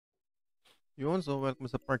Yun, so welcome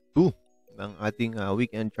sa part 2 ng ating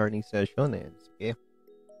weekend charting session. And sige,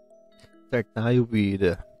 start tayo with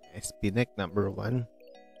Spnec number 1.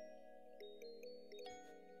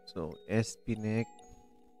 So, Spnec.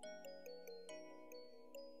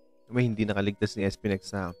 May hindi nakaligtas ni Spnec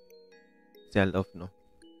sa sell-off, no?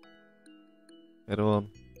 Pero,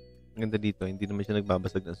 ang ganda dito, hindi naman siya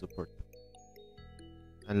nagbabasag ng support.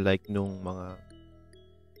 Unlike nung mga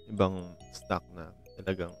ibang stock na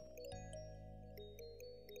talagang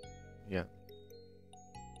yan.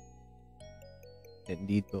 And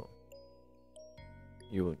dito.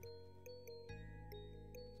 Yun.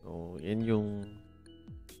 So, yan yung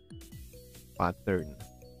pattern.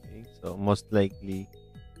 Okay? So, most likely,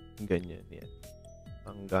 ganyan yan.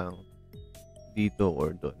 Hanggang dito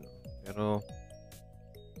or doon. Pero,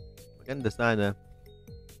 maganda sana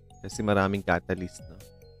kasi maraming catalyst. No?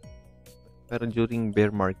 Pero during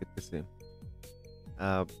bear market kasi,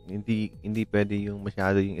 hindi pwede yung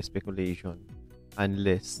masyado yung speculation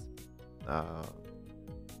unless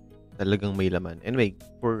talagang may laman. Anyway,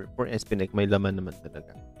 for Spnec, may laman naman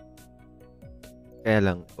talaga. Kaya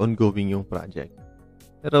lang, ongoing yung project.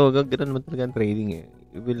 Pero ganoon naman talaga ang trading eh.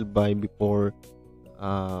 You will buy before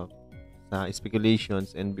sa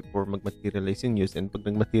speculations and before mag-materialize yung news, and pag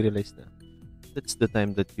nag-materialize na, that's the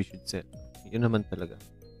time that you should sell. Yun naman talaga.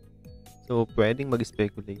 So, pwedeng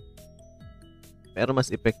mag-speculate. Pero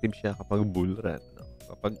mas effective siya kapag bull run. No?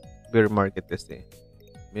 Kapag bear market kasi,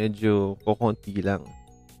 medyo kukunti lang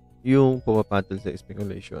yung pumapatol sa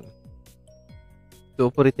speculation.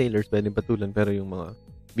 So, for retailers, pwedeng patulan. Pero yung mga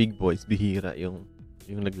big boys, bihira yung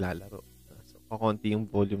naglalaro. So, kukunti yung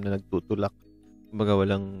volume na nagtutulak. Kumbaga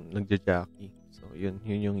walang nagja-jockey. So, yun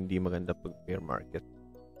yung hindi maganda pag bear market.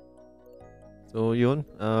 So, yun.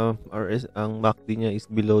 Ang MACD niya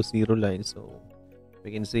is below zero line. So,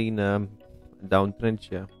 we can say na downtrend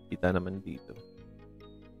siya, kita naman dito.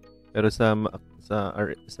 Pero sa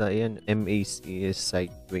ayan, MAs is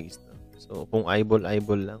sideways na. So kung eyeball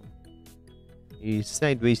lang is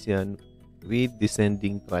sideways yan with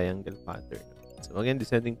descending triangle pattern. So again,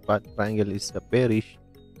 descending triangle is a bearish,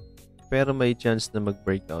 pero may chance na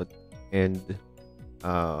mag-breakout and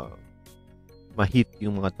ma-hit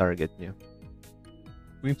yung mga target niya.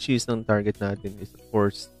 Which is ang target natin is of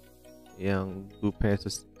course yung 2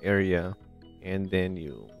 pesos area. And then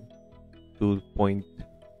yung 2.33.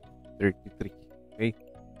 Okay?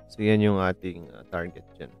 So, yan yung ating target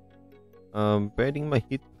dyan. Pwedeng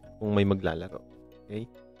ma-hit kung may maglalaro. Okay?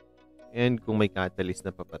 And kung may catalyst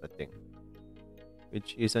na paparating.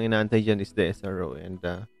 Which is, ang inaantay dyan is the SRO and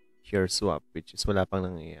the share swap, which is wala pang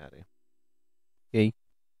nangyayari. Okay?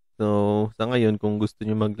 So, sa ngayon, kung gusto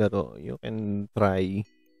nyo maglaro, you can try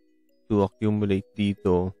to accumulate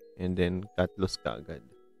dito and then cut loss ka agad.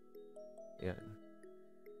 Yan.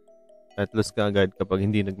 Cut loss ka agad kapag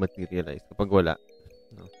hindi nag-materialize. Kapag wala.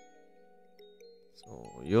 No?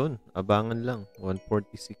 So, yun. Abangan lang.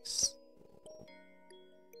 146.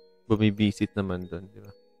 Bumibisit naman doon. Di ba?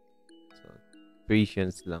 So,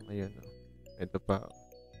 patience lang. Ayan. No? Ito pa.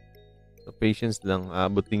 So, patience lang.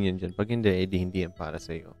 Aabutin yan dyan. Pag hindi, hindi yan para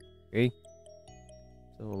sa'yo. Okay?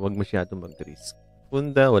 So, wag masyadong mag-risk.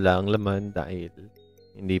 Punda, wala ang laman dahil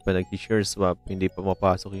hindi pa nag-share swap, hindi pa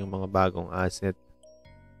mapasok yung mga bagong asset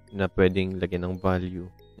na pwedeng lagyan ng value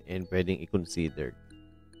and pwedeng i-consider.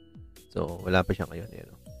 So, wala pa siya ngayon.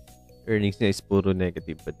 Yan, no? Earnings niya is puro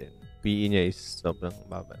negative pa din. PE niya is sobrang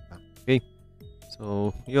baba pa. Okay?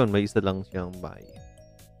 So, yun. May isa lang siyang buy.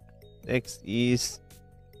 Next is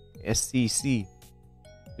SCC.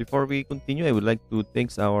 Before we continue, I would like to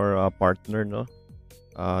thank our partner, no?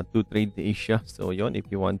 To Trade Asia. So, yun.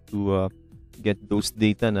 If you want to get those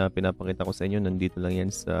data na pinapakita ko sa inyo, nandito lang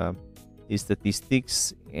yan sa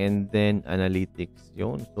statistics and then analytics.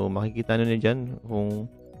 Yun. So, makikita nyo na dyan kung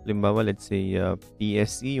limbawa, let's say,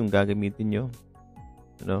 PSE yung gagamitin nyo.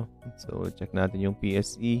 Ano? So, check natin yung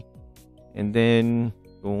PSE. And then,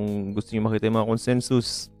 kung gusto nyo makita yung mga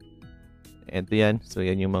consensus, eto yan. So,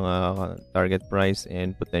 yan yung mga target price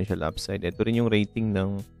and potential upside. Ito rin yung rating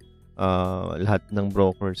ng lahat ng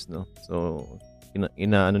brokers, no? So,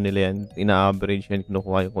 inaano nila yan, ina-average yan,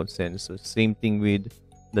 kinukuha yung consensus. Same thing with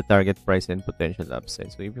the target price and potential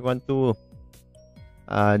upside. So, if you want to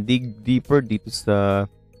dig deeper dito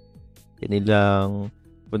sa kanilang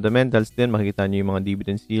fundamentals, din makikita nyo yung mga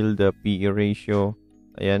dividend yield, the PE ratio.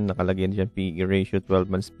 Ayan, nakalagay dyan PE ratio,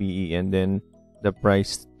 12 months PE, and then the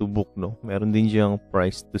price to book, no? Meron din diyang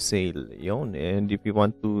price to sale. Yun. And if you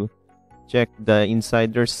want to check the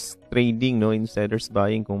insiders trading, no, insiders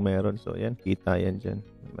buying kung meron. So, yan, kita yan dyan.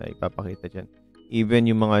 May papakita dyan. Even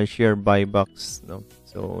yung mga share buybacks, no.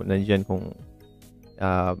 So, nandyan kung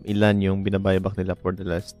ilan yung binabayback nila for the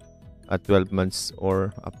last 12 months or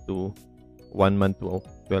up to 1 month to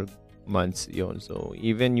 12 months yon. So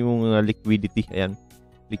even yung liquidity, ayan,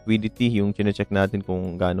 liquidity yung chine-check natin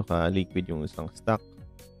kung gaano ka liquid yung isang stock.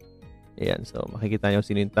 Ayan, so makikita nyo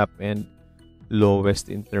sino yung top and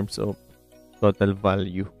lowest in terms of total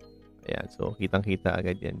value. Ayan, so kitang-kita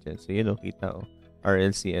agad yan dyan. So yun, kita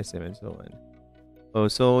RLC, SM, and so on.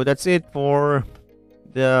 So that's it for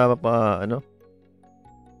the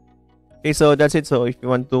Okay, so that's it. So if you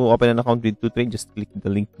want to open an account with 2Trade, just click the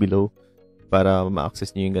link below para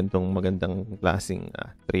ma-access nyo yung gantong magandang klaseng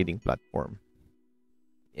trading platform.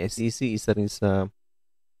 SEC, isa rin sa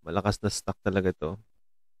malakas na stock talaga to.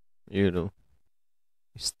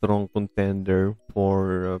 Strong contender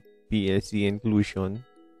for PSE inclusion.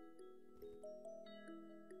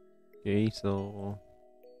 Okay, so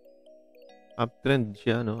uptrend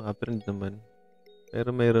siya, uptrend naman.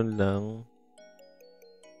 Pero mayroon lang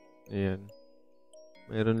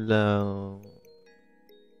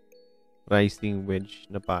rising wedge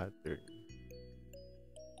na pattern.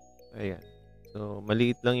 Ayan. So,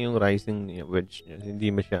 maliit lang yung rising wedge niya. Hindi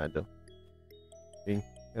masyado. Okay?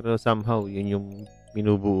 Pero somehow, yun yung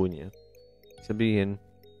minubuo niya. Sabihin,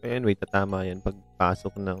 anyway, tatama yan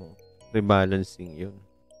pagpasok ng rebalancing yun.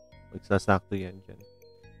 Magsasakto yan dyan.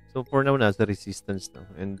 So, for now, nasa resistance na.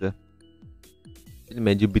 And,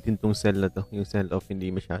 medyo bitin tong sell na to. Yung sell-off, hindi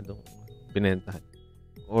masyadong binentahan.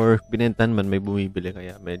 Or, binentahan man, may bumibili.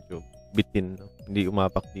 Kaya, medyo bitin. Hindi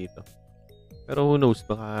umapak dito. Pero who knows,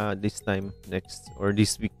 baka this time, next, or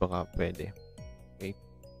this week baka pwede. Okay?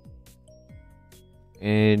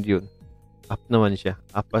 And yun. Up naman siya.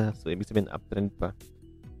 Up pa. So, ibig sabihin, uptrend pa.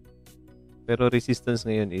 Pero resistance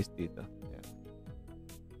ngayon is dito. Yan.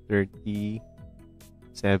 37.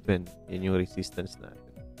 Yan yung resistance natin.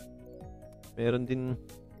 Meron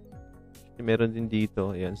din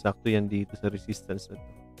dito. Yan. Sakto yan dito sa resistance na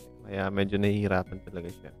to. Kaya medyo nahihirapan talaga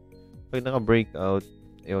siya. Pag naka-breakout,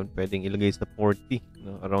 ayun, pwedeng ilagay sa 40,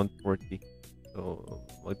 around 40. So,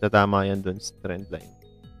 magtatama yan dun sa trend line.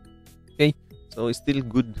 Okay, so still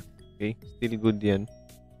good. Okay, still good yan.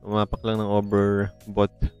 Umapak lang ng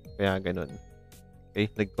overbought, kaya ganun.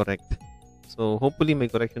 Okay, nag-correct. So, hopefully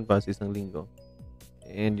may correction passes ng linggo.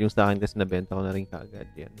 And yung sa akin kasi nabenta ko na rin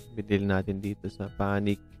kaagad yan. Bidil natin dito sa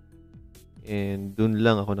panic. And dun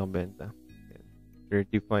lang ako nakabenta.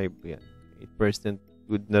 35, yan. 8%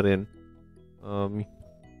 good na rin.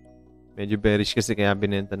 Medyo bearish kasi kaya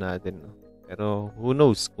binenta natin. Pero who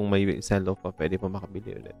knows kung may sell-off pa, pwede pa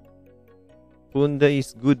makabili ulit. Punda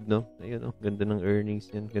is good, no? Ayun, ganda ng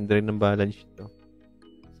earnings yan. Ganda rin ng balance sheet, no?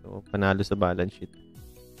 So, panalo sa balance sheet.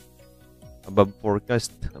 Above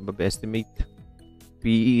forecast, above estimate.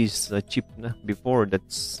 PE is cheap na. Before,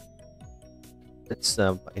 that's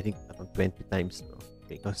I think around 20 times, no?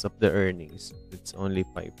 Because of the earnings, it's only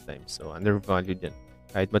 5 times. So, undervalued yan.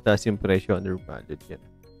 Kahit mataas yung presyo, undervalued yan.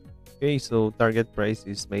 Okay, so target price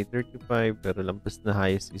is may 35 pero lampas na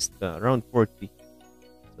highest is around 40.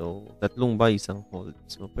 So, tatlong buy, isang hold.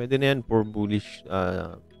 So, pwede na yan for bullish.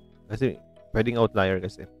 Kasi, pwedeng outlier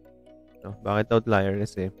kasi. No? Bakit outlier?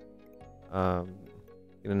 Kasi,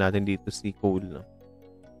 tingnan natin dito si coal. No?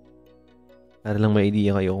 Para lang may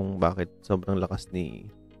idea kayo kung bakit sobrang lakas ni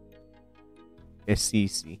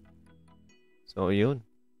SCC. So, yun.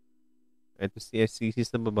 Ito si SCC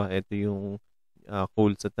sa baba. Ito yung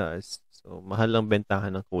coal sa taas. So, mahal ang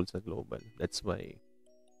bentahan ng coal sa global. That's why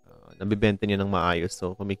nabibenta niya ng maayos.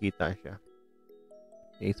 So, kumikita siya.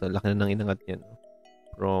 Okay, so laki na ng inangat niya. No?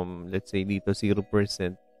 From, let's say, dito 0%.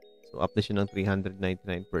 So, up na siya ng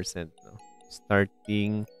 399%. No?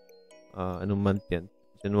 Starting, anong month yan?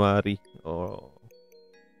 January or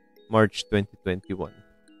March 2021.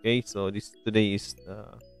 Okay, so today is,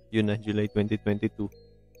 July 2022.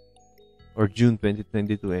 Or June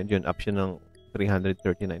 2022. And yun, up siya ng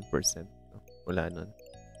 339%. No? Wala nun.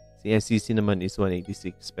 Si SCC naman is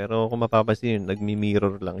 186. Pero kung mapapansin yun,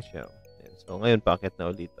 nagmi-mirror lang siya. Ayan. So, ngayon, paakit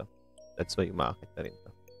na ulit to. That's why umaakit na rin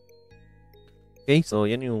to. Okay, so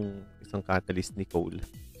yan yung isang catalyst ni Cole,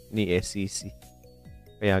 ni SCC.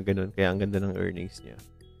 Kaya ganun. Kaya ang ganda ng earnings niya.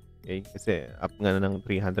 Okay, kasi up nga na ng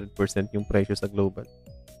 300% yung presyo sa global.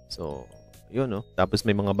 So, yun, no? Tapos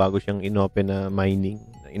may mga bago siyang inopen na mining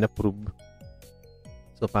na inapprove.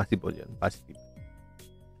 So, possible yun. Positive.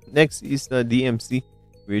 Next is the DMC,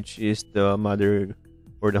 which is the mother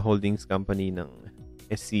or the holdings company ng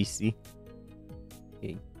SCC.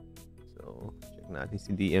 Okay. So, check natin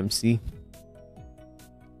si DMC.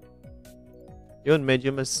 Yun,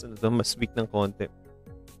 medyo mas weak ng konti.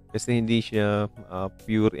 Kasi hindi siya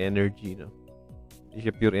pure energy, no? Hindi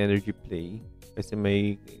siya pure energy play. Kasi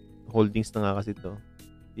may holdings na nga kasi ito.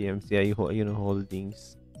 DMCI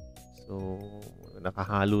holdings. So,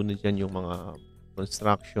 nakahalo na dyan yung mga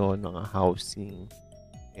construction, mga housing,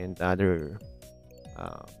 and other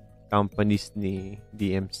companies ni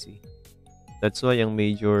DMC. That's why ang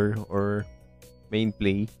major or main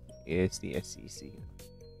play is the SEC.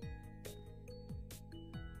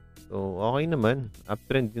 So, okay naman.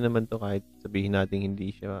 Uptrend din naman to kahit sabihin natin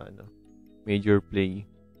hindi siya major play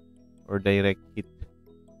or direct hit.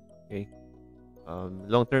 Okay?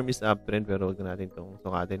 Long term is uptrend pero wag natin itong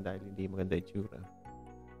sukatin dahil hindi maganda itsura.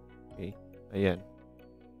 Okay? Ayan.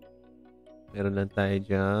 Meron lang tayo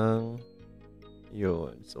dyang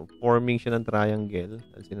yun. So, forming siya ng triangle.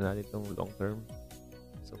 Alisin na natin itong long term.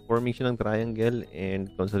 So, forming siya ng triangle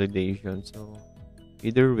and consolidation. So,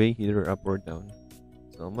 either way, either up or down.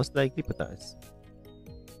 So, most likely pataas.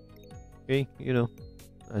 Okay,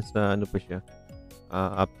 nasa pa siya.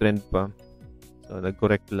 Uptrend pa. So,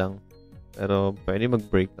 nag-correct lang. Pero, pwede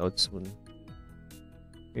mag-breakout soon.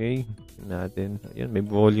 Okay, natin. Ayan, may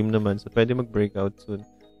volume naman. So, pwede mag-breakout soon.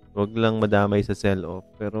 Huwag lang madamay sa sell-off.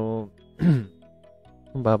 Pero,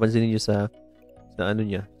 kung papansinin nyo sa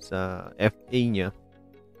FA niya,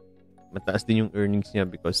 mataas din yung earnings niya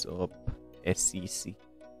because of SEC.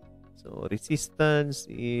 So, resistance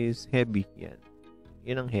is heavy. Yan.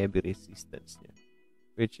 Yan ang heavy resistance niya.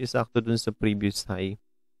 Which is sakto dun sa previous high.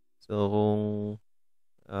 So, kung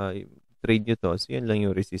trade nyo to, so yan lang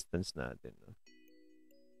yung resistance natin. No?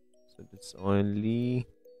 So, that's only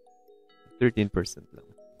 13% lang.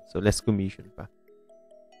 So, less commission pa.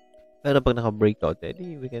 Pero pag naka-breakout,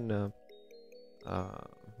 we can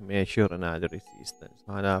measure another resistance.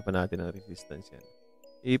 Hanapan natin ang resistance yan.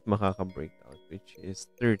 If makaka-breakout, which is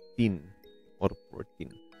 13 or 14.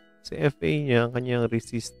 Sa FA niya, ang kanyang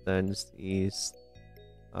resistance is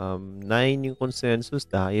 9 yung consensus.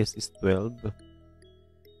 The highest is 12.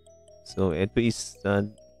 So, ito is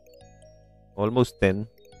almost 10.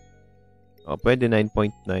 Pwede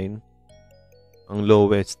 9.9. Ang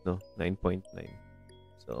lowest, 9.9.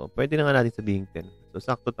 So, pwede na nga natin sabihin 10. So,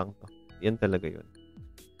 sakto tang to. Yan talaga yun.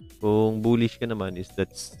 Kung bullish ka naman is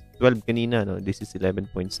that's 12 kanina, no? This is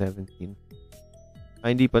 11.17.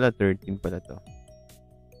 Hindi pala. 13 pala to.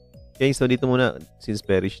 Okay, so dito muna, since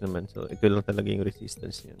bearish naman. So, ito lang talaga yung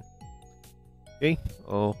resistance niyan. Okay.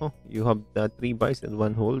 You have the 3 buys and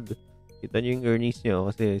 1 hold. Kita nyo yung earnings niya,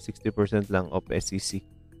 kasi 60% lang of SEC.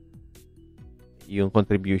 Yung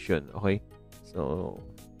contribution. Okay. So,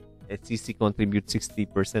 SEC contributes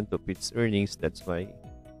 60% of its earnings. That's why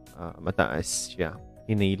mataas siya.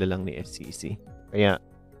 Hinahila lang ni SEC. Kaya,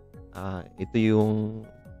 ito yung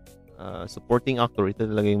supporting actor. Ito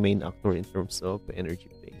talaga yung main actor in terms of energy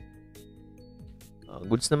play.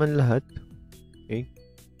 Goods naman lahat. Okay.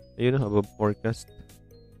 Ayun, above forecast.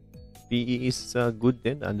 PE is good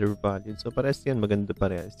din, undervalued. So, parehas yan. Maganda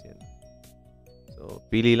parehas yan. So,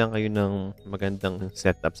 pili lang kayo ng magandang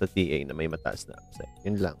setup sa TA na may mataas na upside.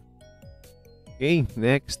 Yun lang. Okay,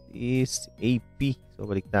 next is AP. So,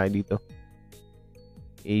 balik tayo dito.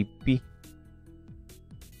 AP.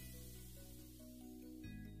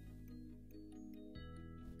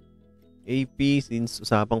 AP, since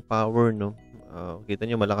usapang power, no? Kita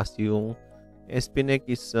nyo, malakas yung Spnec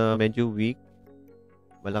is medyo weak.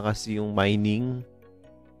 Malakas yung mining,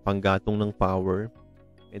 panggatong ng power.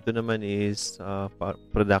 Ito naman is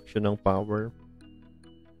production ng power.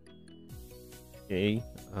 Okay.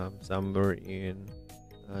 Somewhere in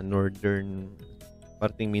northern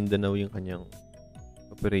parting Mindanao yung kanyang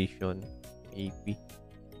operation, AP.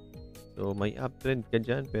 So, may uptrend ka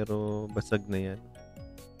dyan, pero basag na yan.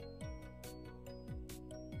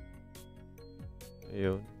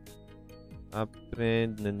 Ayun.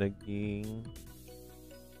 Uptrend na naging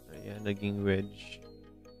wedge.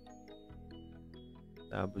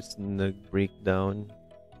 Tapos nag-breakdown.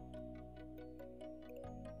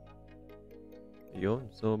 Ayun.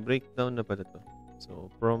 So, breakdown na pala to.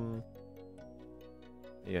 So, from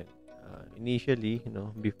ayan. Initially,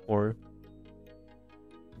 before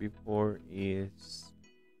is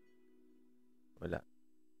wala.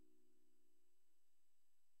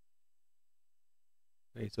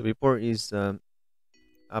 Okay, so before is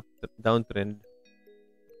downtrend,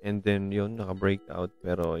 and then yun, naka-breakout,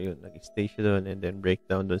 pero yun, nag-stay siya doon and then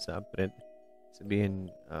breakdown doon sa uptrend.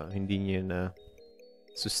 Sabihin, hindi niya na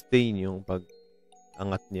sustain yung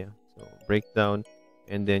pag-angat niya. So, breakdown,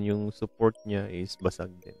 and then yung support niya is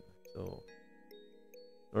basag din. So,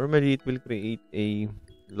 normally, it will create a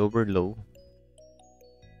lower low.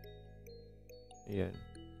 Ayan.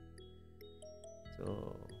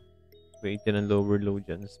 So, create yan ng lower low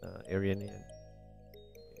dyan sa area na yan.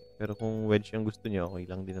 Pero kung wedge ang gusto niya, okay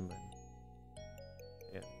lang din naman.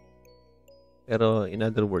 Ayan. Pero in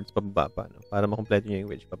other words, pababa pa, no? Para makumpleto niya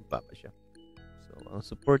yung wedge, pababa pa siya. So, ang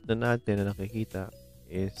support na natin na nakikita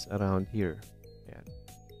is around here. Ayan.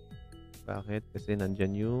 Bakit? Kasi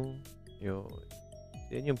nandyan yung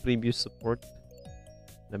previous support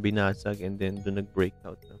na binasag and then doon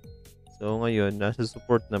nag-breakout. No? So, ngayon, nasa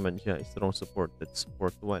support naman siya. Strong support. That's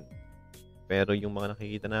support 1. Pero yung mga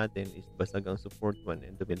nakikita natin is basag ang support 1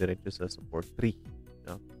 and dumidiretso sa support 3.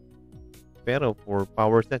 No? Pero for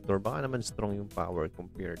power sector, baka naman strong yung power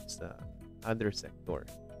compared sa other sector.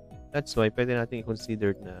 That's why pwede natin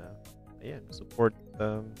i-consider na ayan, support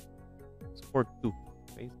 2.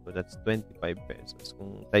 Okay? So that's 25 pesos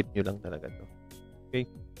kung type nyo lang talaga to. Okay?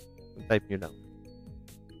 Kung type nyo lang.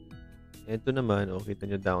 Ito naman, kita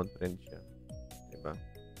nyo downtrend siya. Diba?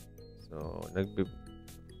 So,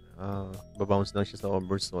 babounce lang siya sa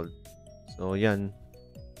oversold. So, yan.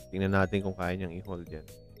 Tingnan natin kung kaya niyang i-hold yan.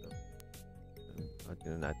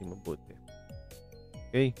 Tingnan natin mabuti.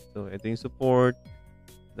 Okay, so ito yung support.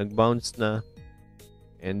 Nag-bounce na.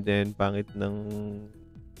 And then, pangit ng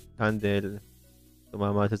candle.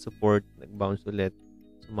 Tumama sa support. Nag-bounce ulit.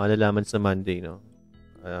 So, malalaman sa Monday, no?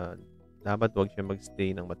 Dapat wag siya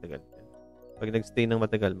mag-stay ng matagal. Pag nag-stay ng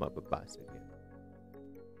matagal, mababasag yan.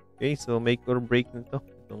 Okay, so make or break na to.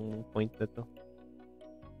 Itong point na to.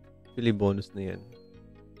 Actually, bonus na yan.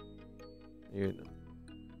 Ayun, no?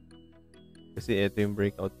 Kasi ito yung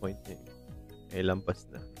breakout point niya. Lampas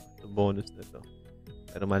na. So, bonus na to.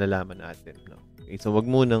 Pero malalaman natin. No? Okay, so, wag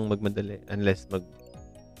munang magmadali unless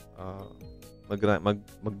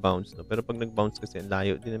mag-bounce. No? Pero pag nag-bounce kasi,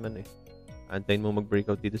 layo din naman eh. Antayin mo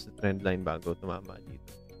mag-breakout dito sa trend line bago tumama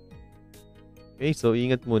dito. Okay, so,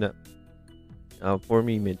 ingat muna. For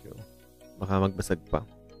me, medyo baka magbasag pa.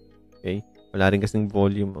 Okay? Wala rin kasing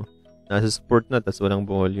volume. Oh. Nasa support na, tas walang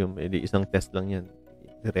volume. Di isang test lang yan.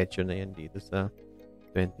 Diretso na yan dito sa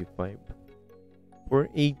 25. For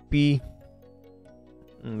AP,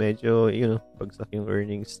 medyo, bagsak yung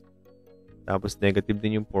earnings. Tapos, negative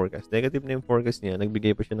din yung forecast. Negative na yung forecast niya.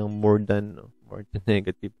 Nagbigay pa siya ng more than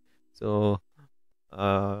negative. So,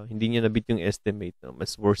 hindi niya nabit yung estimate. No?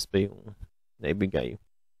 Mas worse pa yung naibigay.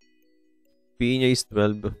 PE niya is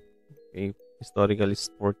 12. Okay. Historical is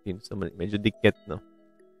 14. So, medyo dikit, no?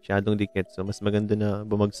 Masyadong dikit. So, mas maganda na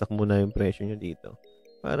bumagsak muna yung presyo niya dito.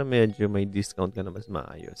 Para medyo may discount ka na mas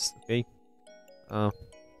maayos. Okay?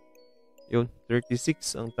 Yun,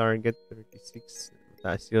 36 ang target. 36.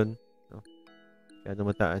 Mataas yun. No? Masyado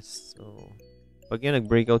mataas. So, pag yan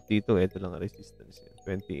nag-breakout dito, ito lang ang resistance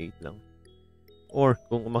yan. 28 lang. Or,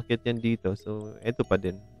 kung umakyat yan dito, so, ito pa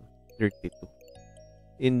din. 32.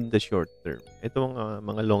 In the short term. Ito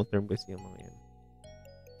mga long term kasi yung mga yan.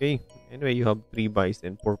 Okay? Anyway, you have 3 buys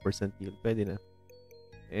and 4% yield. Pwede na.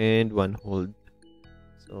 And 1 hold.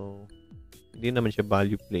 So, hindi naman siya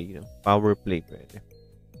value play. Power play pwede.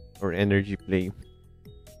 Or energy play.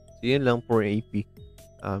 So, yun lang for AP.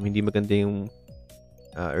 Hindi maganda yung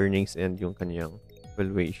earnings and yung kanyang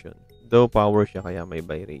valuation. Though power siya kaya may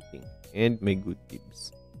buy rating. And may good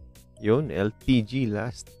tips. Yun, LTG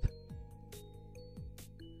last.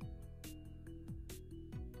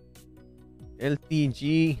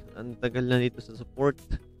 LTG, ang tagal na nito sa support.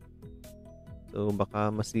 So,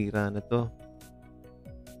 baka masira na to.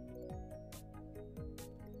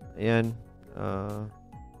 Ayan.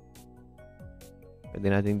 Pwede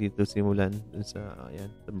natin dito simulan dun sa,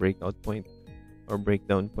 sa breakout point or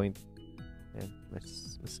breakdown point. Ayan,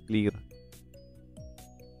 mas clear.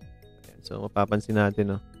 Ayan, so, mapapansin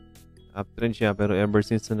natin, no? Uptrend siya, pero ever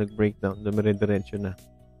since na nag-breakdown, dumire-diretso na.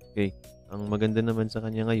 Okay. Ang maganda naman sa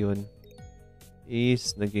kanya ngayon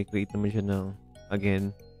is nag-create naman siya ng,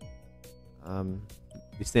 again,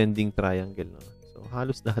 descending triangle. No? So,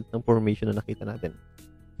 halos lahat ng formation na nakita natin,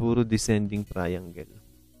 puro descending triangle.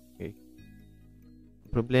 Okay.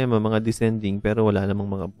 Problema, mga descending, pero wala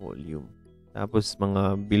namang mga volume. Tapos,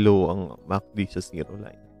 mga below ang MACD sa zero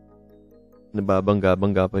line.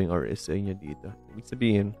 Nababangga-bangga pa yung RSI niya dito. Ibig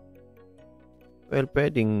sabihin, well,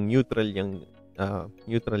 pwedeng neutral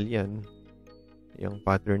yan, yung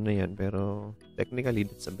pattern na yan, pero technically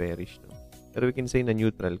that's a bearish, no? Pero we can say na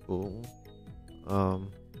neutral kung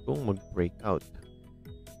mag-breakout.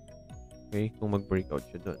 Okay, kung mag-breakout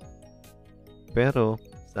siya doon. Pero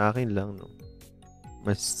sa akin lang, no,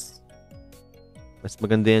 mas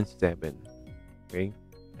maganda yan si 7. Okay?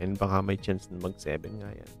 And baka may chance na mag-7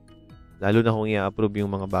 nga yan. Lalo na kung i-approve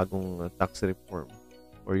yung mga bagong tax reform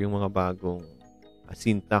or yung mga bagong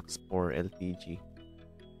syntax for LTG.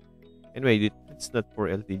 Anyway, it's not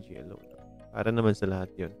for LTG alone. Para naman sa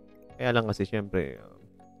lahat yun. Kaya lang kasi syempre,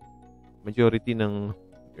 majority ng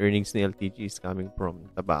earnings ni LTG is coming from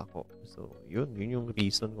tobacco. So, yun yung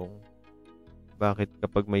reason kung bakit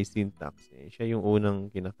kapag may syntax, siya yung unang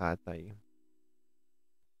kinakatay.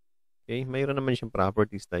 Okay, mayroon naman siyang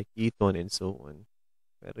properties like ketone and so on.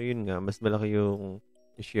 Pero yun nga, mas malaki yung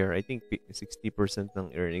share. I think 60%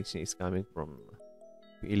 ng earnings niya is coming from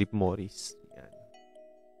Philip Morris. Yan.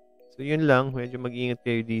 So yun lang, medyo mag-ingat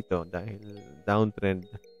kayo dito dahil downtrend.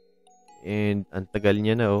 And ang tagal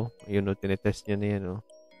niya na Ayun tinetest niya na yan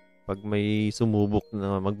Pag may sumubok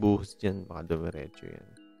na magbuhos dyan, baka dumiretso yan.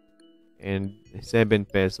 And 7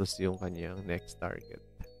 pesos yung kanyang next target.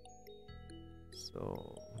 So,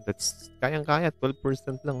 that's kayang-kaya.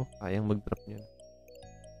 12% lang. Kayang mag-drop niyan.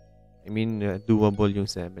 I mean, doable yung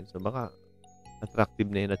 7. So, baka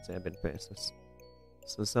attractive na yun at 7 pesos.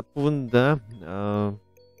 So, sa Punda,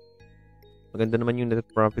 maganda naman yung net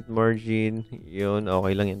profit margin. Yun,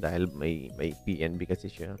 okay lang yan dahil may PNB kasi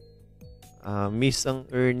siya. Miss ang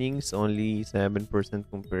earnings, only 7%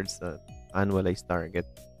 compared sa annualized target.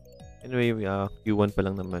 Anyway, Q1 pa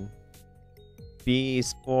lang naman. P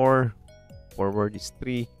is 4. Forward is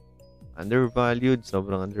 3. Undervalued.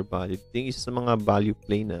 Sobrang undervalued. Tingin isa sa mga value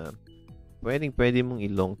play na pwede mong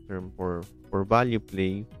i-long term for value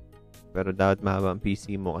play. Pero dapat mahaba ang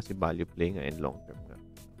PC mo kasi value play nga and long term nga.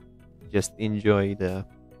 Just enjoy the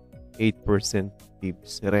 8%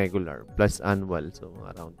 tips regular plus annual. So,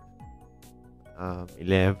 around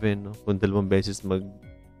 11. Kung 2 beses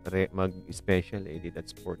mag-special,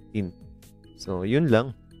 that's 14. So, yun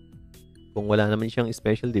lang. Kung wala naman siyang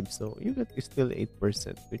special div, so you get still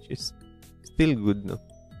 8%, which is still good, no?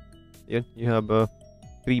 Yun, you have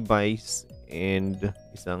 3 buys and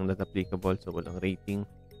isang not applicable, so walang rating.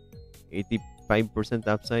 85%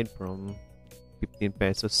 upside from 15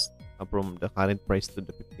 pesos, from the current price to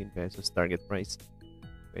the 15 pesos target price.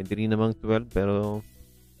 Pwede rin namang 12, pero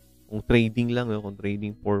kung trading lang, kung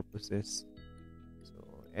trading purposes, so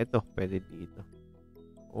eto, pwede dito.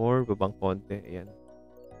 Or babang konti, ayan.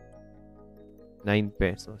 9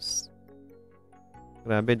 pesos.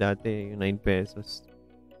 Grabe dati, yung 9 pesos.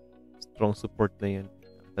 Strong support na yan.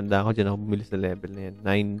 Tanda ko dyan ako bumili sa level na yan.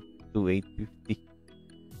 9 to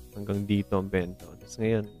 8.50. Hanggang dito ang bento. Tapos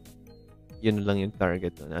ngayon, yun lang yung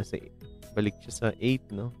target. No? Balik siya sa 8,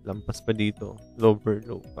 no? Lampas pa dito. Lower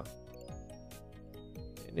low pa.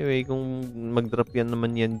 Anyway, kung mag-drop yan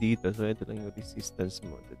naman yan dito, so ito lang yung resistance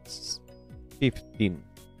mo. That's 15.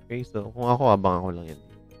 Okay, so kung ako, abang ako lang yan.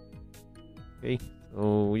 Okay,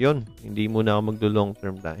 so yun. Hindi muna ako magdo-long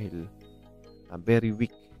term dahil very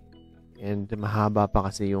weak. And mahaba pa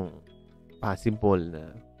kasi yung possible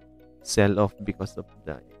na sell-off because of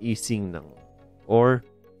the easing or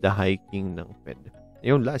the hiking ng Fed.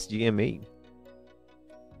 Yung last GMA.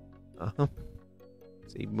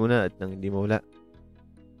 Save muna at nang hindi mawala.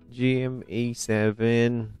 GMA7.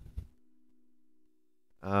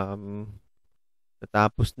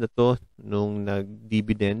 Natapos na to nung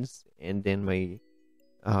nag-dividends and then may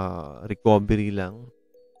recovery lang.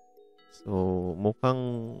 So,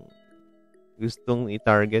 mukhang gustong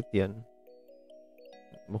i-target yan.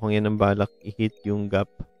 Mukhang yan ang balak i-hit yung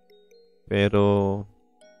gap. Pero,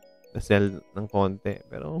 na-sell ng konti.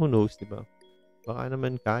 Pero who knows, diba? Baka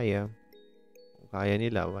naman kaya. Kung kaya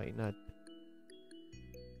nila, why not?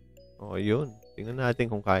 O, yun. Tingnan natin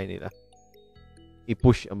kung kaya nila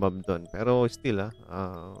i-push above doon. Pero still,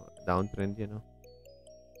 downtrend yan,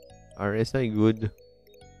 RSI, good.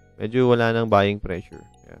 Medyo wala nang buying pressure.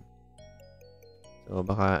 Yan. So,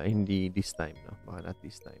 baka hindi this time, Baka not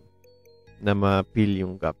this time. Na ma-fill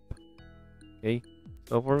yung gap. Okay?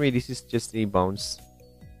 So, for me, this is just a bounce.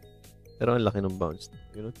 Pero ang laki ng bounce.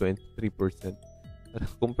 23%. Pero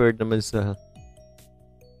compared naman sa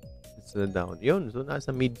down. Yun. So,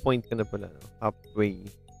 nasa midpoint ka na pala, halfway.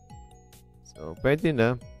 So, pwede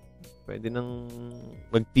na. Pwede nang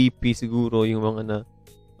mag-TP siguro yung mga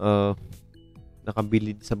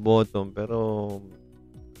nakabilid sa bottom. Pero,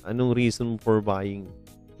 anong reason for buying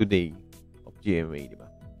today of GMA, di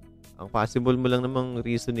ba? Ang possible mo lang namang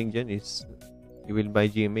reasoning dyan is you will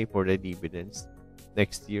buy GMA for the dividends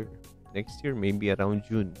next year. Next year, maybe around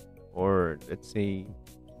June or let's say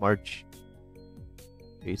March.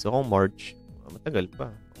 Okay, so kung March, matagal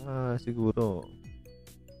pa. Siguro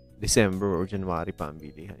December or January pa ang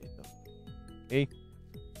bilihan ito. Okay.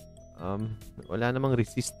 Wala namang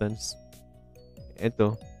resistance.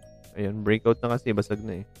 Ito. Ayun, breakout na kasi. Basag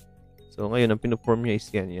na eh. So, ngayon, ang pinoform niya is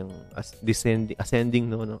yan. Yung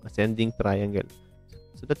ascending triangle.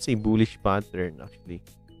 So, that's a bullish pattern actually.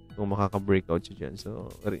 Kung makaka-breakout siya dyan.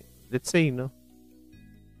 So, let's say,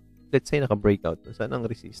 Let's say naka-breakout. Saan ang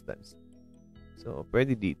resistance? So,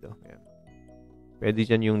 pwede dito. Ayan. Pwede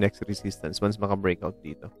dyan yung next resistance once maka-breakout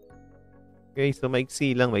dito. Okay, so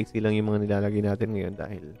maiksi lang yung mga nilalagay natin ngayon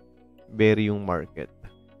dahil very yung market.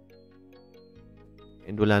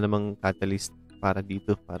 And wala namang catalyst para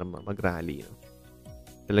dito para mag-rally. No?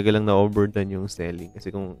 Talaga lang na-overdone yung selling.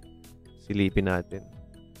 Kasi kung silipin natin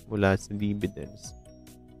mula sa dividends,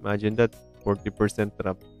 imagine that 40%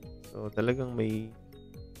 drop. So talagang may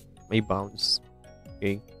bounce.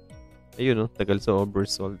 Okay? Ayun, no? Tagal sa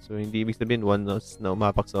oversold. So hindi ibig sabihin one loss na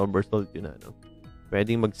umapak sa oversold yun na, no?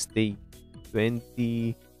 Pwedeng magstay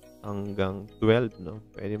 20 hanggang 12, no?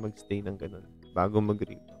 Pwede magstay ng ganun bago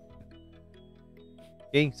mag-rebound.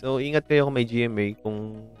 Okay, so ingat kayo kung may GMA,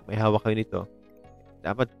 kung may hawak kayo nito.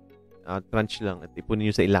 Dapat tranche lang at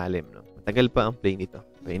ipunin nyo sa ilalim, no? Matagal pa ang play nito.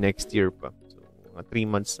 By next year pa. So, mga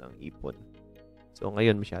 3 months ang ipon. So,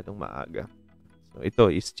 ngayon masyadong maaga. So,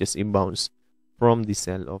 ito is just a bounce from the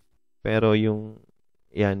sell-off. Pero yung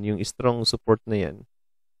strong support na yan,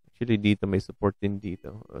 actually dito may support din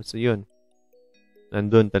dito. So, yun.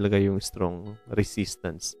 Nandun talaga yung strong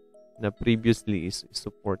resistance na previously is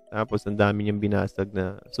support. Tapos, ang dami niyang binasag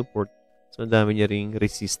na support. So, ang dami niya ring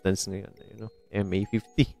resistance ngayon. You know?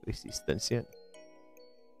 MA50 resistance yan.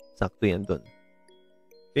 Sakto yan doon.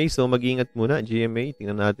 Okay, so mag-iingat muna. GMA,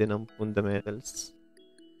 tingnan natin ang fundamentals.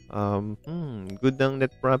 Good ang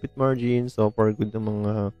net profit margin. So far, good ang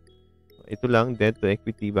mga... Ito lang, debt to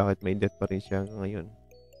equity. Bakit may debt pa rin siya ngayon?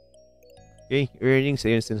 Okay, earnings.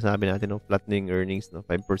 Ayun, sinasabi natin, no? Flattening earnings, no?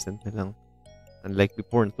 5% na lang. Unlike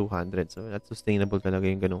before, 200. So, not sustainable talaga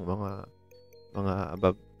yung ganung mga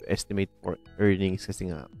above estimate for earnings kasi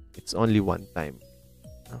nga, it's only one time.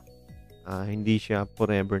 Hindi siya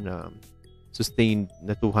forever na sustained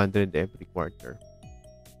na 200 every quarter.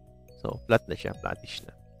 So, flat na siya, flattish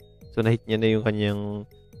na. So, nahit niya na yung kanyang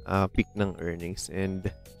peak ng earnings and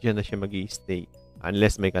dyan na siya mag-i-stay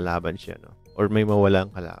unless may kalaban siya, no? Or may mawalang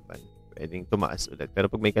kalaban. Pwedeng tumaas ulit. Pero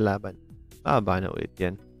pag may kalaban, baba na ulit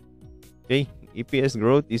yan. Okay, EPS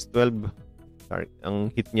growth is 12. Ang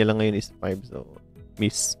hit niya lang ngayon is 5. So,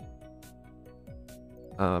 miss.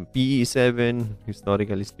 PE 7.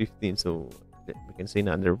 Historical is 15. So, we can say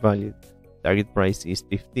na undervalued. Target price is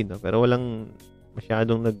 15. No? Pero walang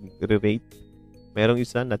masyadong nag-rate. Merong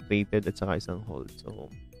isa not rated at saka isang hold. So,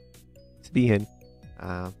 sabihin,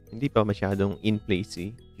 hindi pa masyadong in place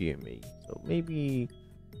si GMA. So, maybe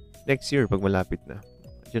next year pag malapit na.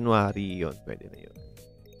 January yon, pwede na yun.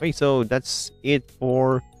 Okay, so that's it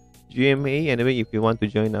for GMA. Anyway, if you want to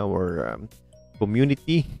join our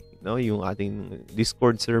community, no, yung ating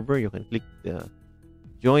Discord server, you can click the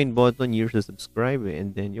join button here to subscribe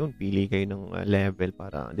and then yun, pili kayo ng level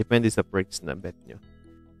para depende sa perks na bet nyo.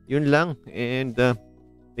 Yun lang. And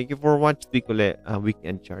thank you for watching.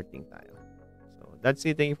 Weekend charting tayo. So that's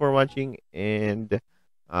it. Thank you for watching and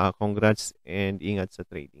congrats and ingat sa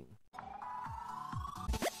trading.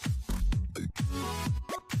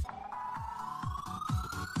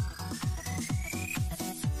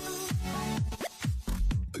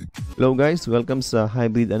 Hello guys, welcome sa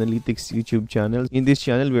Hybrid Analytics YouTube channel. In this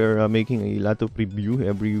channel, we are making a lot of review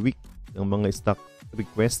every week ng mga stock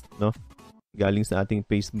request, no? Galing sa ating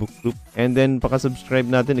Facebook group. And then, paka-subscribe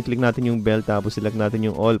natin, i-click natin yung bell, tapos select natin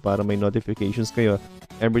yung all para may notifications kayo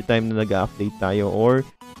every time na nag-update tayo or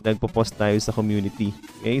nagpo-post tayo sa community.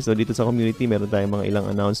 Okay, so dito sa community, meron tayong mga ilang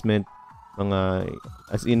announcement, mga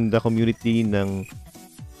as in the community ng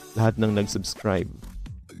lahat ng nag-subscribe.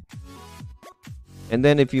 And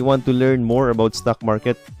then if you want to learn more about stock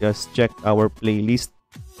market, just check our playlist.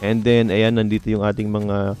 And then ayan, nandito yung ating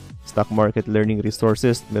mga stock market learning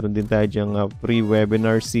resources. Meron din tayo diyang free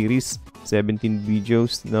webinar series, 17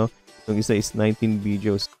 videos, no? Yung isa is 19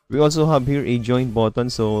 videos. We also have here a join button.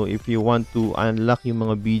 So if you want to unlock yung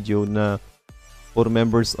mga video na for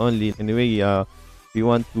members only. Anyway, if you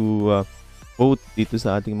want to vote dito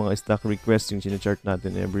sa ating mga stock requests, yung sinachart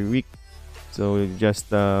natin every week. So just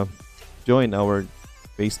join our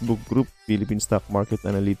Facebook group, Philippine Stock Market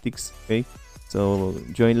Analytics. Okay? So,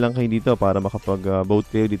 join lang kayo dito para makapag-vote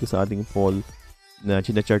kayo dito sa ating poll na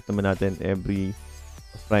sinachart naman natin every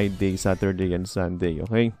Friday, Saturday, and Sunday.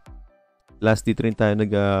 Okay? Last dito rin tayo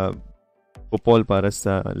nag-poll para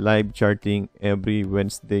sa live charting every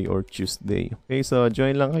Wednesday or Tuesday. Okay? So,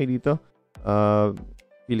 join lang kayo dito.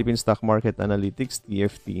 Philippine Stock Market Analytics,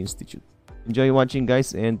 TFT Institute. Enjoy watching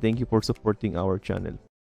guys and thank you for supporting our channel.